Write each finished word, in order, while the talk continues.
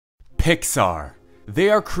PIXAR. They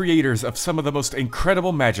are creators of some of the most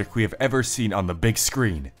incredible magic we have ever seen on the big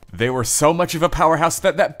screen. They were so much of a powerhouse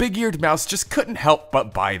that big-eared mouse just couldn't help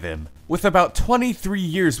but buy them. With about 23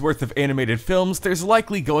 years worth of animated films, there's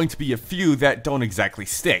likely going to be a few that don't exactly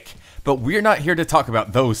stick. But we're not here to talk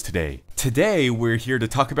about those today. Today, we're here to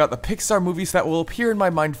talk about the Pixar movies that will appear in my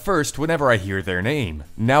mind first whenever I hear their name.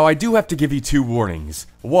 Now, I do have to give you two warnings.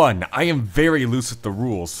 One, I am very loose with the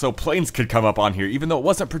rules, so Planes could come up on here even though it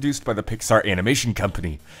wasn't produced by the Pixar animation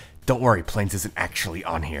company. Don't worry, Planes isn't actually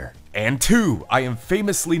on here. And two, I am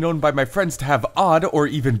famously known by my friends to have odd or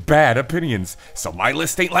even bad opinions, so my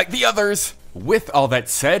list ain't like the others. With all that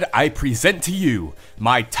said, I present to you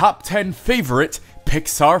my top 10 favorite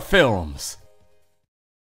Pixar films.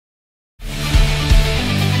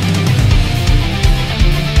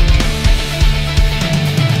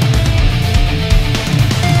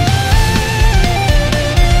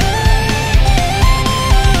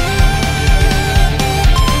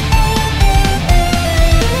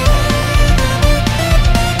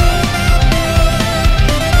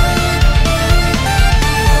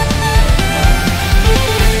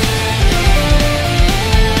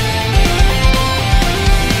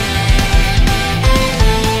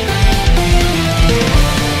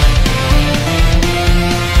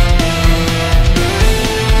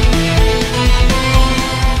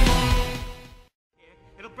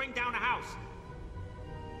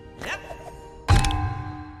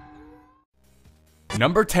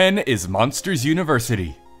 Number 10 is Monsters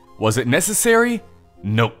University. Was it necessary?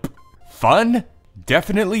 Nope. Fun?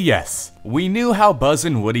 Definitely yes. We knew how Buzz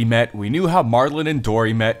and Woody met, we knew how Marlin and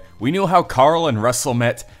Dory met, we knew how Carl and Russell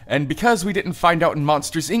met, and because we didn't find out in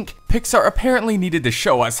Monsters, Inc., Pixar apparently needed to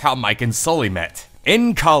show us how Mike and Sully met.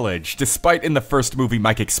 In college, despite in the first movie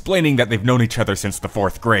Mike explaining that they've known each other since the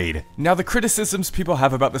 4th grade. Now, the criticisms people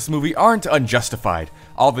have about this movie aren't unjustified.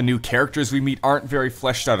 All the new characters we meet aren't very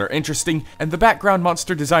fleshed out or interesting, and the background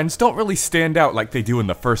monster designs don't really stand out like they do in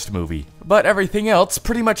the first movie. But everything else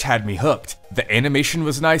pretty much had me hooked. The animation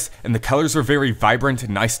was nice, and the colors were very vibrant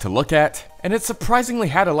and nice to look at. And it surprisingly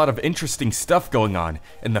had a lot of interesting stuff going on.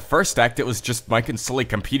 In the first act, it was just Mike and Sully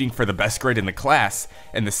competing for the best grade in the class.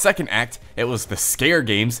 In the second act, it was the scare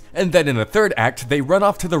games. And then in the third act, they run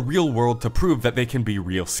off to the real world to prove that they can be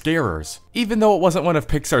real scarers. Even though it wasn't one of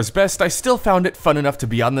Pixar's best, I still found it fun enough to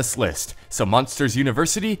be on this list. So Monsters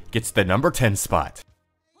University gets the number 10 spot.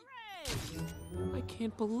 Hooray! I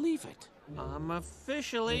can't believe it. I'm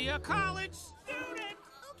officially a college student!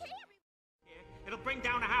 Okay. It'll bring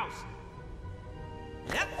down a house.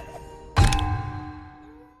 Yep.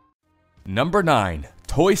 Number 9,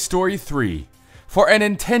 Toy Story 3. For an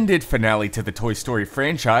intended finale to the Toy Story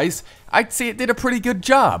franchise, I'd say it did a pretty good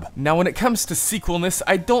job. Now when it comes to sequelness,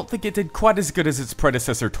 I don't think it did quite as good as its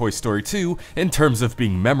predecessor Toy Story 2 in terms of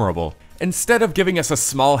being memorable. Instead of giving us a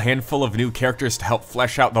small handful of new characters to help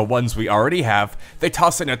flesh out the ones we already have, they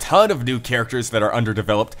toss in a ton of new characters that are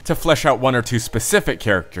underdeveloped to flesh out one or two specific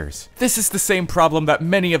characters. This is the same problem that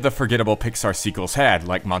many of the forgettable Pixar sequels had,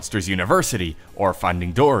 like Monsters University or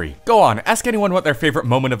Finding Dory. Go on, ask anyone what their favorite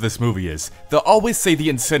moment of this movie is. They'll always say the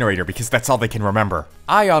incinerator because that's all they can remember.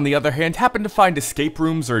 I, on the other hand, happen to find escape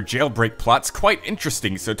rooms or jailbreak plots quite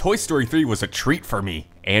interesting, so Toy Story 3 was a treat for me.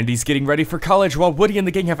 Andy's getting ready for college while Woody and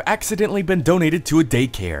the gang have accidentally been donated to a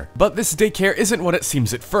daycare. But this daycare isn't what it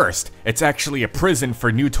seems at first. It's actually a prison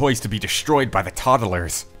for new toys to be destroyed by the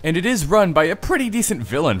toddlers. And it is run by a pretty decent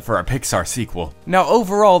villain for a Pixar sequel. Now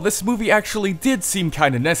overall, this movie actually did seem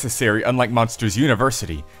kinda necessary, unlike Monsters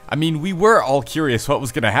University. I mean, we were all curious what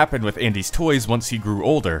was gonna happen with Andy's toys once he grew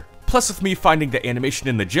older. Plus, with me finding the animation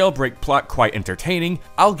in the jailbreak plot quite entertaining,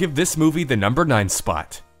 I'll give this movie the number 9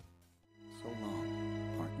 spot. So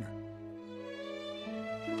long, partner.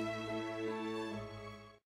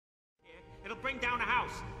 It'll bring down a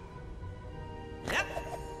house. Yep.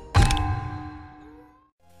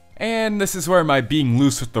 And this is where my being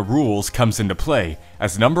loose with the rules comes into play,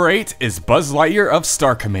 as number 8 is Buzz Lightyear of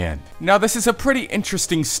Star Command. Now this is a pretty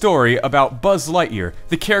interesting story about Buzz Lightyear,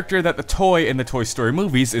 the character that the toy in the Toy Story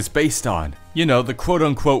movies is based on. You know, the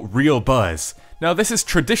quote-unquote real Buzz. Now this is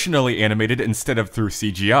traditionally animated instead of through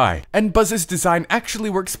CGI, and Buzz's design actually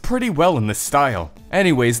works pretty well in this style.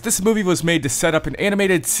 Anyways, this movie was made to set up an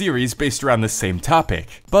animated series based around the same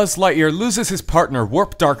topic. Buzz Lightyear loses his partner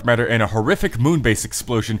Warp Dark Matter in a horrific moonbase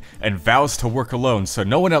explosion and vows to work alone so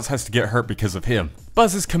no one else has to get hurt because of him.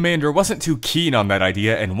 Buzz's commander wasn't too keen on that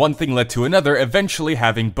idea, and one thing led to another, eventually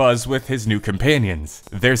having Buzz with his new companions.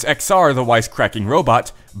 There's XR, the wisecracking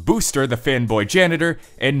robot, Booster, the fanboy janitor,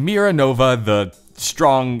 and Mira Nova, the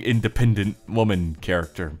strong, independent woman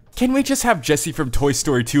character. Can we just have Jessie from Toy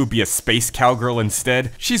Story 2 be a space cowgirl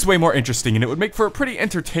instead? She's way more interesting and it would make for a pretty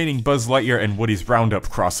entertaining Buzz Lightyear and Woody's Roundup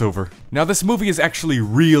crossover. Now this movie is actually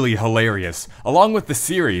really hilarious, along with the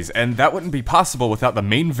series, and that wouldn't be possible without the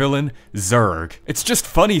main villain, Zurg. It's just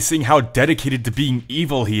funny seeing how dedicated to being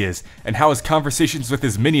evil he is, and how his conversations with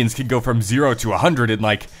his minions can go from 0 to 100 in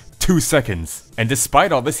like 2 seconds. And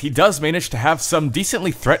despite all this, he does manage to have some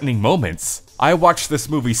decently threatening moments. I watched this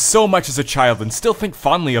movie so much as a child and still think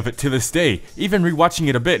fondly of it to this day, even rewatching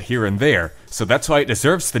it a bit here and there, so that's why it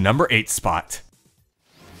deserves the number 8 spot.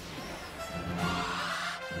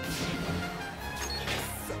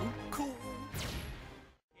 So cool.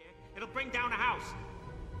 It'll bring down a house.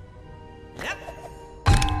 Yep.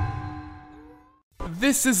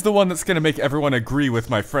 This is the one that's gonna make everyone agree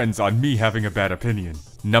with my friends on me having a bad opinion.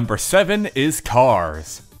 Number 7 is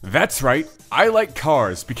Cars. That's right, I like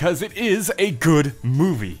Cars because it is a good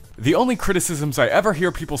movie. The only criticisms I ever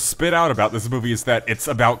hear people spit out about this movie is that it's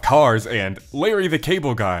about cars and Larry the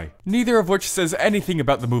Cable Guy, neither of which says anything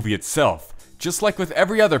about the movie itself. Just like with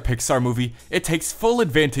every other Pixar movie, it takes full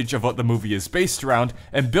advantage of what the movie is based around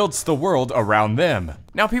and builds the world around them.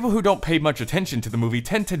 Now, people who don't pay much attention to the movie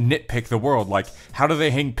tend to nitpick the world, like how do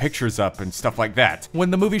they hang pictures up and stuff like that,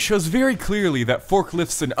 when the movie shows very clearly that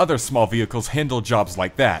forklifts and other small vehicles handle jobs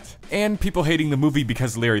like that. And people hating the movie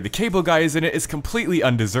because Larry the Cable Guy is in it is completely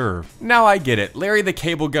undeserved. Now I get it, Larry the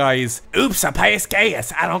Cable Guy's "oops, I pass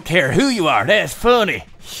gas, I don't care who you are, that's funny"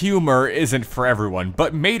 humor isn't for everyone,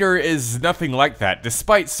 but Mater is nothing like that,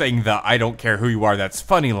 despite saying the "I don't care who you are, that's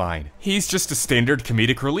funny" line. He's just a standard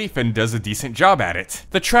comedic relief and does a decent job at it.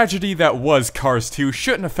 The tragedy that was Cars 2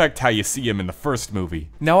 shouldn't affect how you see him in the first movie.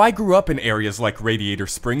 Now, I grew up in areas like Radiator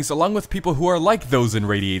Springs along with people who are like those in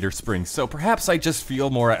Radiator Springs, so perhaps I just feel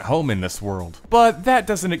more at home in this world. But that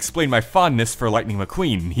doesn't explain my fondness for Lightning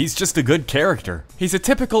McQueen. He's just a good character. He's a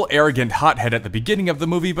typical arrogant hothead at the beginning of the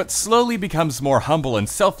movie, but slowly becomes more humble and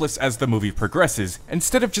selfless as the movie progresses,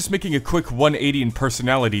 instead of just making a quick 180 in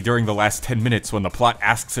personality during the last 10 minutes when the plot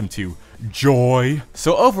asks him to. Joy.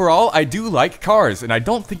 So overall, I do like Cars, and I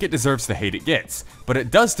don't think it deserves the hate it gets, but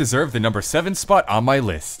it does deserve the number 7 spot on my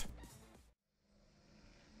list.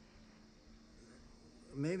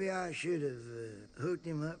 Maybe I should have hooked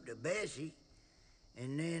him up to Bessie,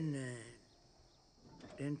 and then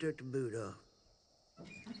took the boot off.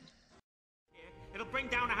 It'll bring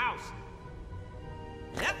down a house.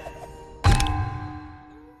 Yep.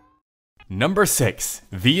 Number 6,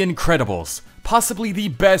 The Incredibles. Possibly the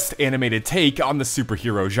best animated take on the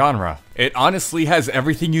superhero genre. It honestly has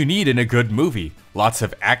everything you need in a good movie. Lots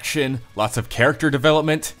of action, lots of character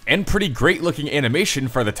development, and pretty great looking animation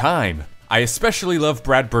for the time. I especially love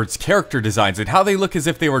Brad Bird's character designs and how they look as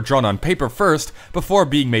if they were drawn on paper first before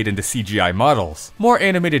being made into CGI models. More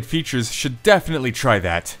animated features should definitely try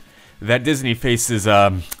that. That Disney face is,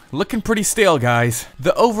 looking pretty stale, guys.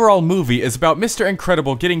 The overall movie is about Mr.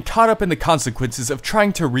 Incredible getting caught up in the consequences of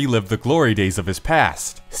trying to relive the glory days of his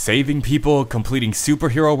past. Saving people, completing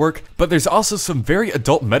superhero work, but there's also some very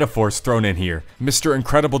adult metaphors thrown in here. Mr.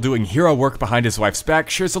 Incredible doing hero work behind his wife's back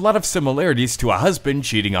shares a lot of similarities to a husband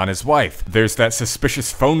cheating on his wife. There's that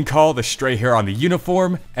suspicious phone call, the stray hair on the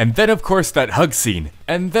uniform, and then of course that hug scene.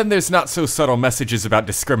 And then there's not so subtle messages about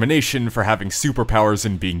discrimination for having superpowers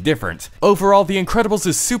and being different. Overall, The Incredibles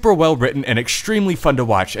is super well written and extremely fun to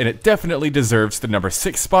watch, and it definitely deserves the number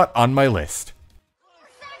 6 spot on my list.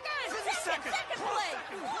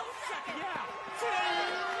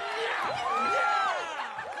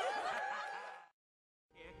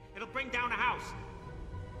 It'll bring down a house.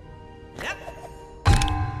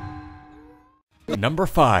 Yep. Number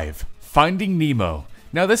 5, Finding Nemo.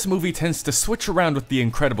 Now this movie tends to switch around with The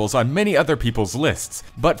Incredibles on many other people's lists,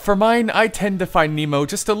 but for mine, I tend to find Nemo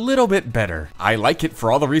just a little bit better. I like it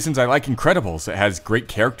for all the reasons I like Incredibles. It has great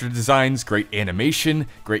character designs, great animation,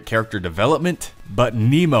 great character development, but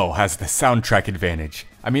Nemo has the soundtrack advantage.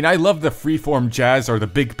 I mean, I love the freeform jazz or the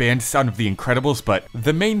big band sound of The Incredibles, but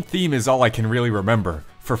the main theme is all I can really remember.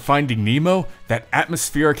 For Finding Nemo, that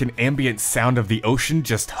atmospheric and ambient sound of the ocean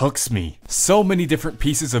just hooks me. So many different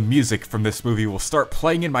pieces of music from this movie will start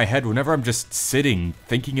playing in my head whenever I'm just sitting,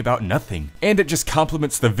 thinking about nothing. And it just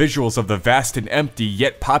complements the visuals of the vast and empty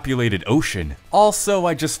yet populated ocean. Also,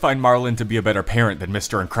 I just find Marlin to be a better parent than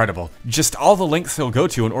Mr. Incredible. Just all the lengths he'll go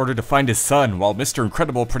to in order to find his son, while Mr.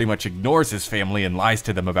 Incredible pretty much ignores his family and lies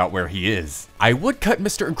to them about where he is. I would cut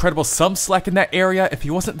Mr. Incredible some slack in that area if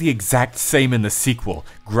he wasn't the exact same in the sequel.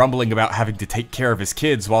 grumbling about having to take care of his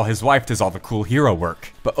kids while his wife does all the cool hero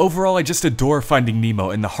work. But overall, I just adore Finding Nemo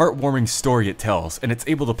and the heartwarming story it tells, and it's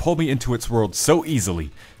able to pull me into its world so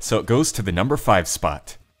easily, so it goes to the number 5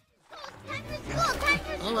 spot.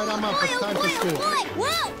 All right, I'm up. It's time for school.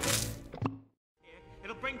 Whoa!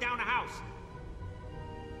 It'll bring down a house.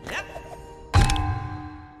 Yep.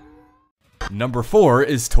 Number 4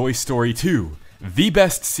 is Toy Story 2, the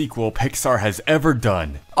best sequel Pixar has ever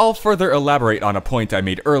done. I'll further elaborate on a point I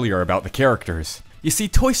made earlier about the characters. You see,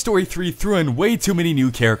 Toy Story 3 threw in way too many new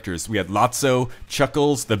characters. We had Lotso,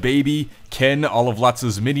 Chuckles, the baby, Ken, all of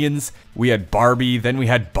Lotso's minions. We had Barbie, then we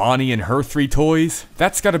had Bonnie and her 3 toys.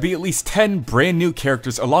 That's gotta be at least 10 brand new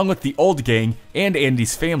characters along with the old gang and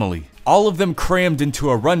Andy's family. All of them crammed into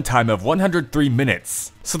a runtime of 103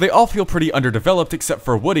 minutes. So they all feel pretty underdeveloped except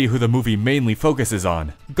for Woody, who the movie mainly focuses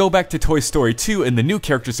on. Go back to Toy Story 2 and the new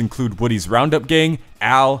characters include Woody's Roundup Gang,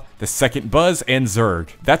 Al, the second Buzz, and Zurg.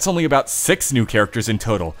 That's only about 6 new characters in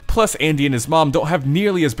total. Plus Andy and his mom don't have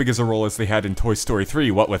nearly as big as a role as they had in Toy Story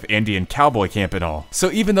 3, what with Andy and Cowboy Camp and all.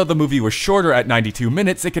 So even though the movie was shorter at 92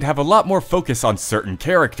 minutes, it could have a lot more focus on certain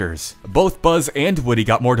characters. Both Buzz and Woody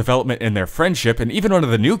got more development in their friendship, and even one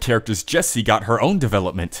of the new characters, Jessie, got her own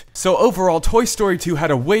development. So overall, Toy Story 2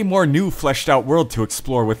 had a way more new fleshed out world to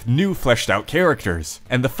explore with new fleshed out characters.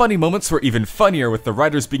 And the funny moments were even funnier with the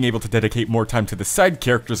writers being able to dedicate more time to the side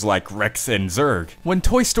characters like Rex and Zurg. When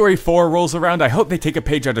Toy Story 4 rolls around, I hope they take a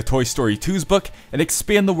page out of Toy Story 2's book and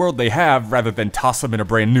expand the world they have rather than toss them in a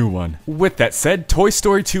brand new one. With that said, Toy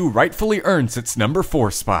Story 2 rightfully earns its number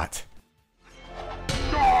 4 spot.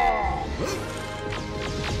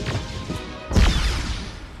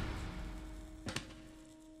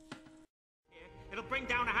 It'll bring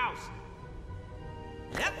down a house.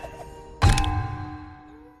 Yep.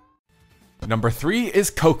 Number 3 is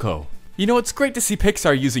Coco. You know, it's great to see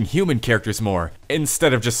Pixar using human characters more,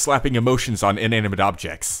 instead of just slapping emotions on inanimate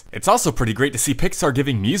objects. It's also pretty great to see Pixar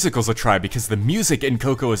giving musicals a try because the music in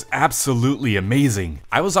Coco is absolutely amazing.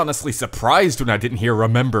 I was honestly surprised when I didn't hear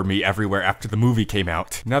Remember Me everywhere after the movie came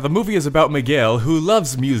out. Now the movie is about Miguel, who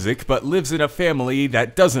loves music but lives in a family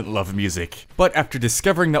that doesn't love music. But after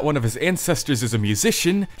discovering that one of his ancestors is a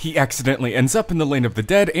musician, he accidentally ends up in the land of the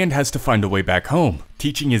dead and has to find a way back home,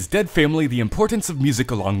 teaching his dead family the importance of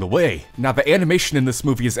music along the way. Now the animation in this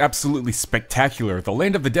movie is absolutely spectacular. The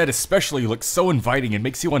Land of the Dead especially looks so inviting and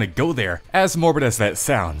makes you want to go there, as morbid as that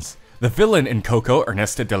sounds. The villain in Coco,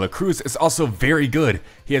 Ernesto de la Cruz, is also very good.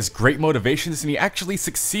 He has great motivations and he actually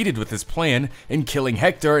succeeded with his plan in killing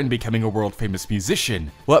Hector and becoming a world-famous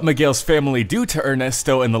musician. What Miguel's family do to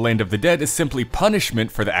Ernesto in the Land of the Dead is simply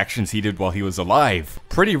punishment for the actions he did while he was alive.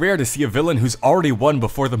 Pretty rare to see a villain who's already won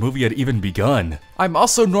before the movie had even begun. I'm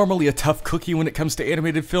also normally a tough cookie when it comes to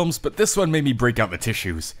animated films, but this one made me break out the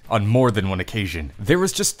tissues on more than one occasion. There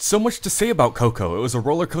was just so much to say about Coco. It was a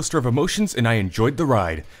roller coaster of emotions and I enjoyed the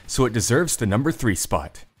ride, so it deserves the number 3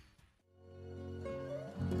 spot.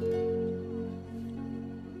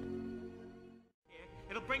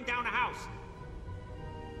 It'll bring down a house.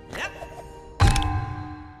 Yep.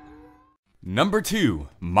 Number 2,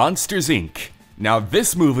 Monsters, Inc. Now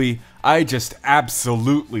this movie, I just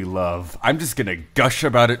absolutely love. I'm just gonna gush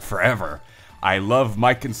about it forever. I love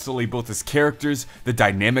Mike and Sully both as characters, the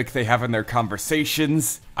dynamic they have in their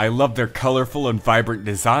conversations. I love their colorful and vibrant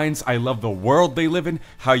designs. I love the world they live in,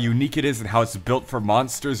 how unique it is and how it's built for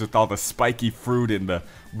monsters with all the spiky fruit and the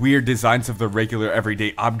weird designs of the regular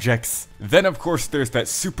everyday objects. Then of course there's that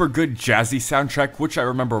super good jazzy soundtrack, which I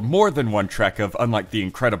remember more than one track of, unlike The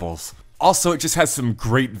Incredibles. Also, it just has some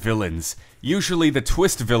great villains. Usually the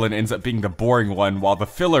twist villain ends up being the boring one, while the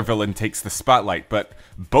filler villain takes the spotlight, but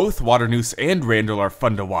both Waternoose and Randall are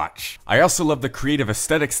fun to watch. I also love the creative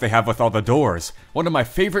aesthetics they have with all the doors. One of my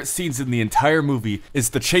favorite scenes in the entire movie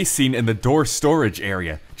is the chase scene in the door storage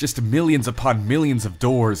area. Just millions upon millions of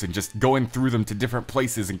doors and just going through them to different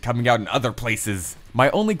places and coming out in other places.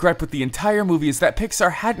 My only gripe with the entire movie is that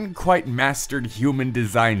Pixar hadn't quite mastered human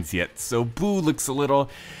designs yet, so Boo looks a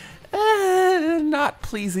little not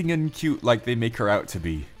pleasing and cute like they make her out to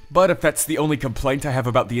be. But if that's the only complaint I have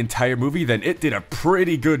about the entire movie, then it did a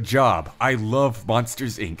pretty good job. I love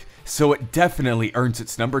Monsters, Inc., so it definitely earns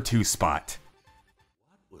its number 2 spot.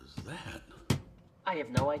 What was that? I have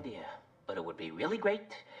no idea, but it would be really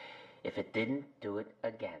great if it didn't do it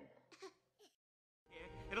again.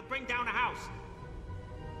 It'll bring down a house.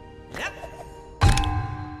 Yep.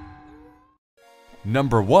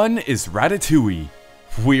 Number 1 is Ratatouille.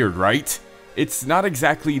 Weird, right? It's not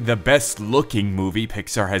exactly the best looking movie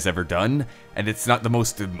Pixar has ever done, and it's not the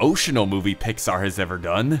most emotional movie Pixar has ever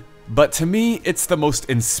done, but to me, it's the most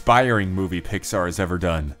inspiring movie Pixar has ever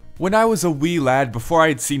done. When I was a wee lad, before I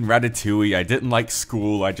had seen Ratatouille, I didn't like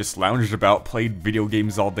school, I just lounged about, played video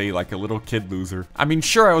games all day like a little kid loser. I mean,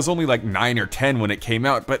 sure, I was only like 9 or 10 when it came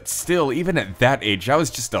out, but still, even at that age, I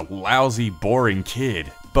was just a lousy, boring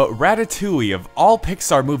kid. But Ratatouille, of all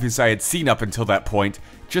Pixar movies I had seen up until that point,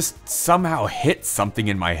 just somehow hit something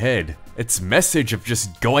in my head. Its message of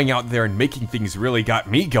just going out there and making things really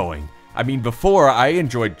got me going. I mean, before, I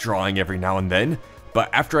enjoyed drawing every now and then, but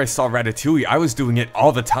after I saw Ratatouille, I was doing it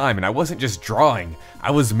all the time, and I wasn't just drawing, I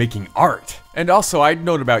was making art. And also, I'd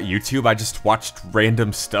known about YouTube, I just watched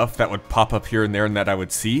random stuff that would pop up here and there and that I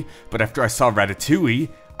would see, but after I saw Ratatouille,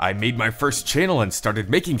 I made my first channel and started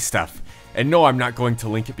making stuff. And no, I'm not going to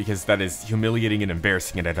link it because that is humiliating and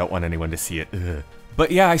embarrassing and I don't want anyone to see it. Ugh.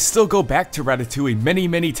 But yeah, I still go back to Ratatouille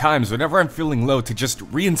many times whenever I'm feeling low to just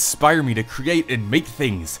re-inspire me to create and make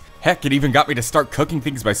things. Heck, it even got me to start cooking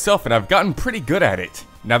things myself and I've gotten pretty good at it.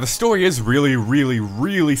 Now the story is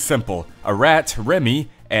really simple. A rat, Remy,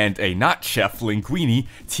 and a not chef, Linguini,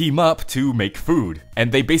 team up to make food.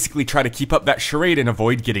 And they basically try to keep up that charade and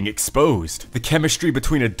avoid getting exposed. The chemistry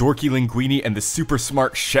between a dorky Linguini and the super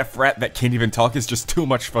smart chef rat that can't even talk is just too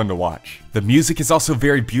much fun to watch. The music is also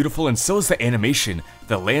very beautiful and so is the animation.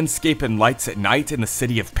 The landscape and lights at night in the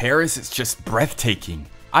city of Paris is just breathtaking.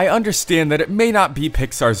 I understand that it may not be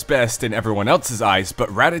Pixar's best in everyone else's eyes, but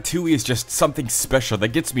Ratatouille is just something special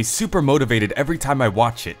that gets me super motivated every time I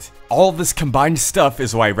watch it. All this combined stuff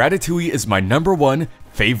is why Ratatouille is my #1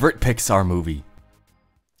 favorite Pixar movie.